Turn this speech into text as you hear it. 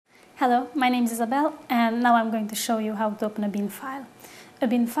Hello, my name is Isabel, and now I'm going to show you how to open a bin file. A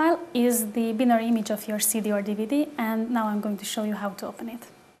bin file is the binary image of your CD or DVD, and now I'm going to show you how to open it.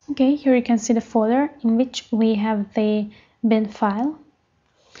 Okay, here you can see the folder in which we have the bin file.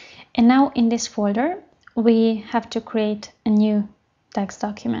 And now in this folder, we have to create a new text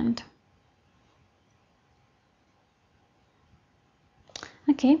document.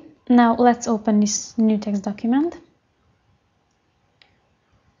 Okay, now let's open this new text document.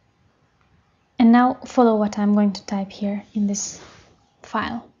 And now follow what I'm going to type here in this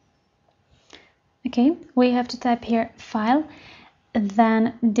file. Okay, we have to type here file,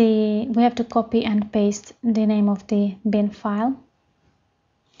 then we have to copy and paste the name of the bin file,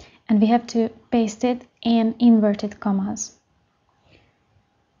 and we have to paste it in inverted commas.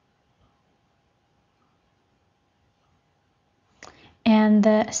 And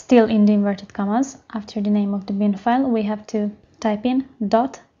still in the inverted commas, after the name of the bin file, we have to type in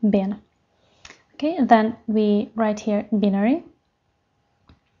 .bin. Okay, then we write here binary,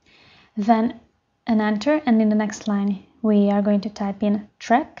 then an enter, and in the next line we are going to type in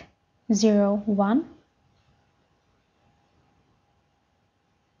track 01,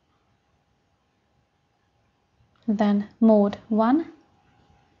 then mode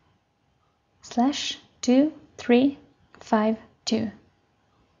 1/2352.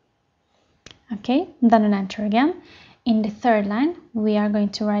 Okay, then an enter again. In the third line we are going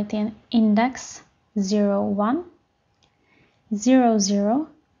to write in index 01 00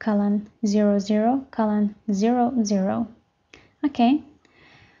 colon 00 colon 00. Okay,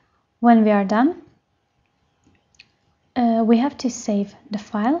 when we are done, we have to save the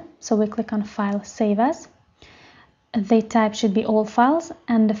file, so we click on file, save as. The type should be all files,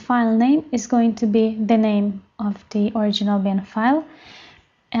 and the file name is going to be the name of the original bin file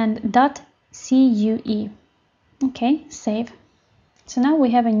and .cue. Okay, save. So now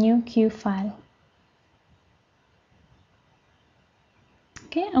we have a new Q file.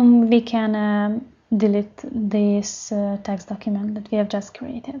 Okay, and we can delete this text document that we have just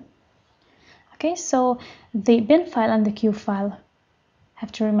created. Okay, so the bin file and the Q file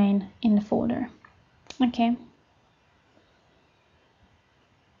have to remain in the folder. Okay.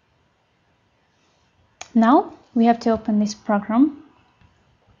 Now we have to open this program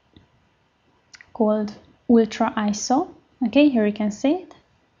called Ultra ISO. Okay, here you can see it.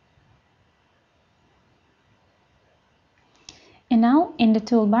 And now in the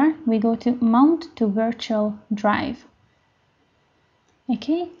toolbar we go to Mount to Virtual Drive.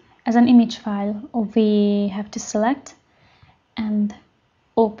 Okay, as an image file we have to select and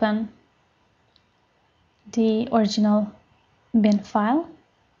open the original bin file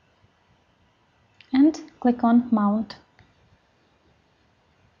and click on Mount.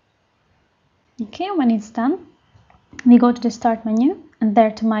 Okay, when it's done, we go to the Start menu and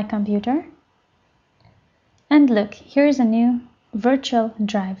there to My Computer. And look, here is a new virtual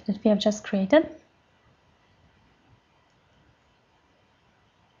drive that we have just created.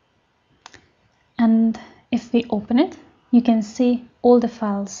 And if we open it, you can see all the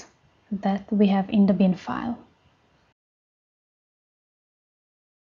files that we have in the bin file.